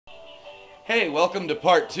Hey, welcome to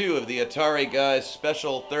part 2 of the Atari Guy's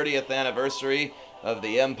special 30th anniversary of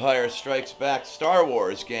the Empire Strikes Back Star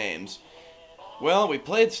Wars games. Well, we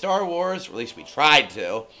played Star Wars, or at least we tried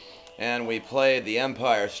to, and we played The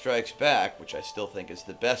Empire Strikes Back, which I still think is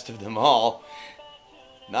the best of them all.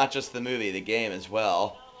 Not just the movie, the game as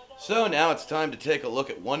well. So now it's time to take a look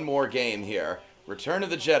at one more game here, Return of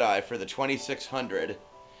the Jedi for the 2600.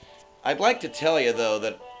 I'd like to tell you, though,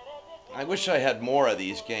 that I wish I had more of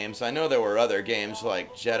these games. I know there were other games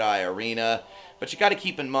like Jedi Arena, but you got to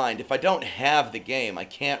keep in mind, if I don't have the game, I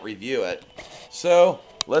can't review it. So,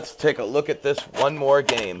 let's take a look at this one more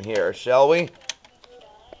game here, shall we?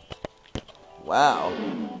 Wow.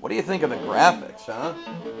 What do you think of the graphics, huh?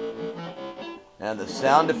 And the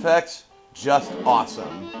sound effects? Just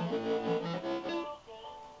awesome.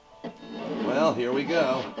 Well, here we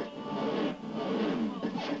go.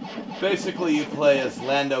 Basically, you play as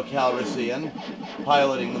Lando Calrissian,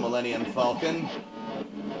 piloting the Millennium Falcon,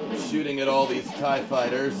 shooting at all these TIE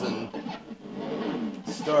fighters and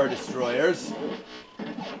Star Destroyers.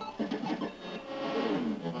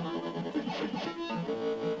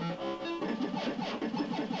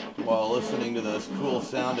 While listening to those cool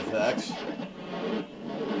sound effects.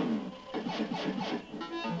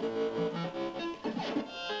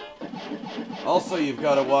 Also, you've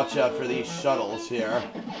got to watch out for these shuttles here,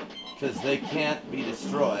 because they can't be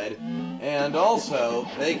destroyed, and also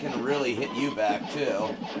they can really hit you back too.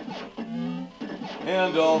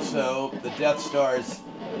 And also the Death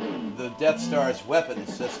Star's weapon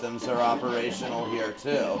systems are operational here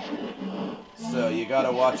too, so you got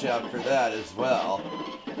to watch out for that as well.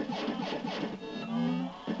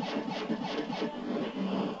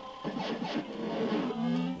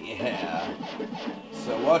 Yeah.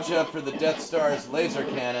 So watch out for the Death Star's laser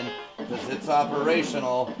cannon, because it's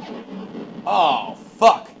operational. Oh,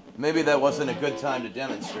 fuck! Maybe that wasn't a good time to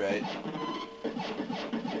demonstrate.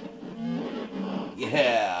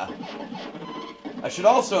 Yeah. I should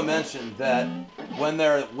also mention that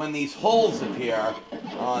when these holes appear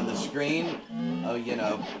on the screen,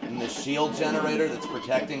 in the shield generator that's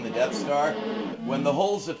protecting the Death Star, when the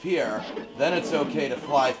holes appear, then it's okay to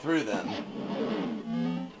fly through them.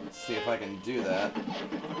 Let's see if I can do that.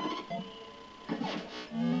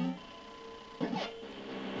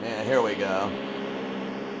 Yeah, here we go.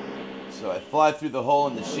 So I fly through the hole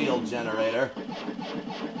in the shield generator.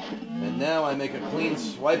 And now I make a clean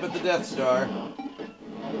swipe at the Death Star.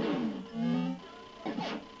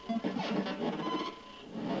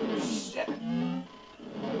 Shit.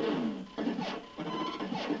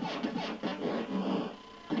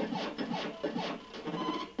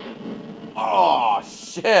 Oh,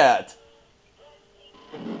 shit!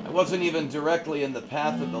 I wasn't even directly in the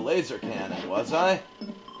path of the laser cannon, was I?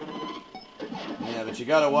 Yeah, but you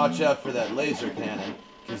gotta watch out for that laser cannon,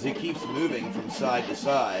 because it keeps moving from side to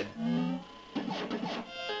side.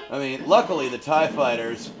 I mean, luckily the TIE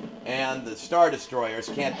fighters and the Star Destroyers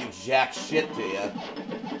can't do jack shit to you.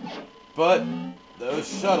 But those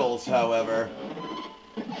shuttles, however...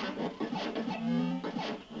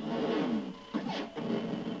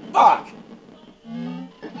 Fuck!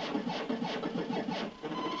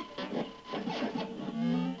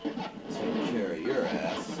 Take care of your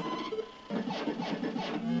ass.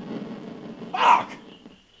 Fuck!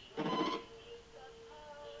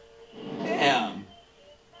 Damn.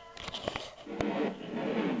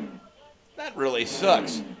 That really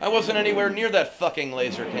sucks. I wasn't anywhere near that fucking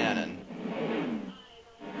laser cannon.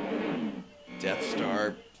 Death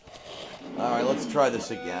Star. Alright, let's try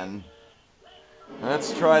this again.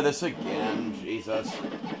 Let's try this again, Jesus.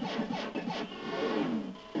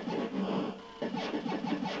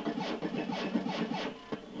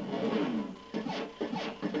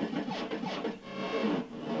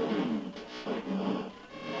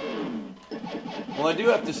 Well, I do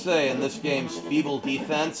have to say, in this game's feeble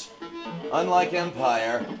defense, unlike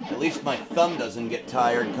Empire, at least my thumb doesn't get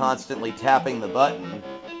tired constantly tapping the button.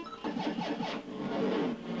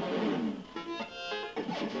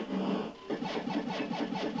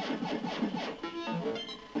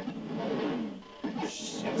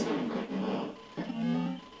 Shit.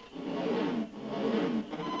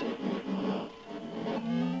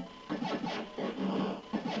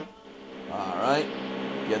 Alright.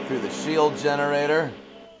 Get through the shield generator.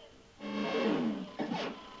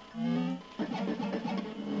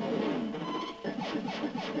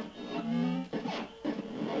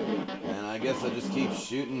 And I guess I just keep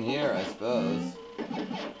shooting here, I suppose.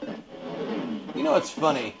 You know, it's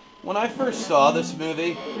funny. When I first saw this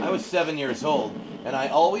movie, I was 7 years old, and I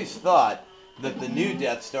always thought that the new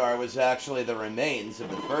Death Star was actually the remains of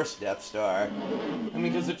the first Death Star. I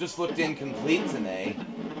mean, because it just looked incomplete to me.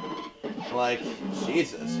 Like,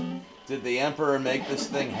 Jesus. Did the Emperor make this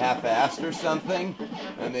thing half-assed or something?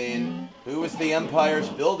 I mean, who was the Empire's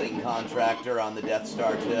building contractor on the Death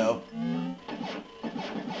Star 2?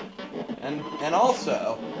 And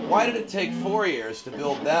also, why did it take 4 years to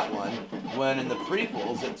build that one, when in the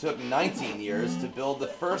prequels it took 19 years to build the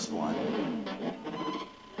first one?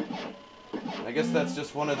 I guess that's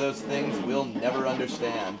just one of those things we'll never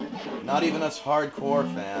understand. Not even us hardcore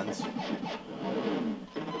fans.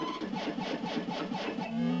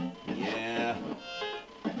 Yeah.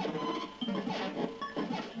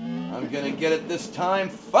 I'm gonna get it this time.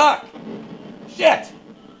 Fuck! Shit!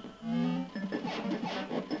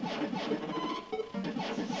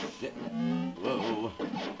 Shit. Whoa.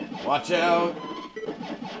 Watch out!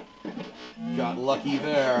 Got lucky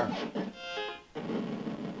there.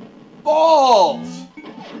 Balls!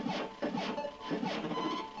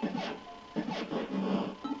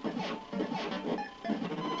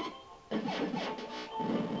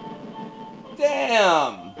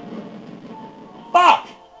 Damn! Fuck!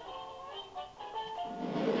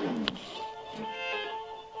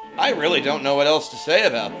 I really don't know what else to say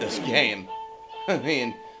about this game. I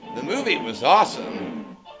mean, the movie was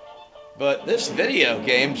awesome, but this video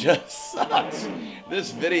game just sucks.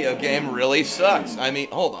 This video game really sucks. I mean,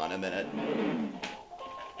 hold on a minute.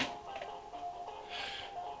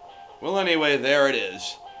 Well, anyway, there it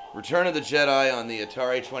is. Return of the Jedi on the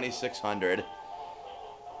Atari 2600.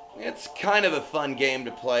 It's kind of a fun game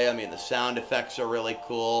to play. I mean, the sound effects are really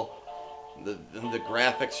cool. The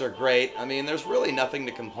graphics are great. I mean, there's really nothing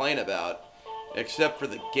to complain about, except for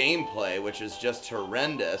the gameplay, which is just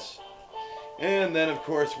horrendous. And then, of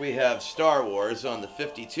course, we have Star Wars on the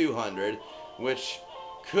 5200, which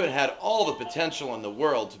could have all the potential in the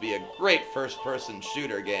world to be a great first-person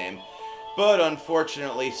shooter game, but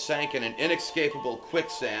unfortunately sank in an inescapable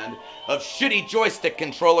quicksand of shitty joystick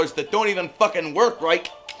controllers that don't even fucking work right.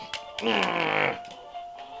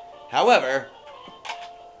 However,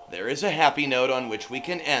 there is a happy note on which we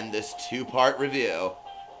can end this two-part review.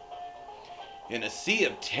 In a sea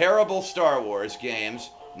of terrible Star Wars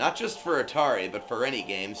games, not just for Atari, but for any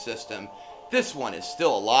game system, this one is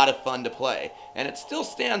still a lot of fun to play, and it still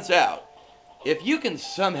stands out. If you can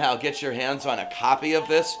somehow get your hands on a copy of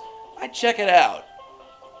this, I'd check it out.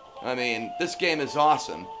 I mean, this game is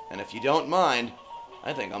awesome, and if you don't mind,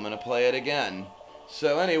 I think I'm going to play it again.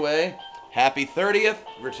 So anyway, happy 30th,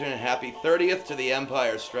 return happy 30th to The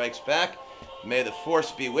Empire Strikes Back. May the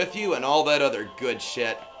Force be with you and all that other good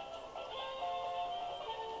shit.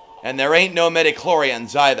 And there ain't no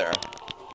midichlorians either.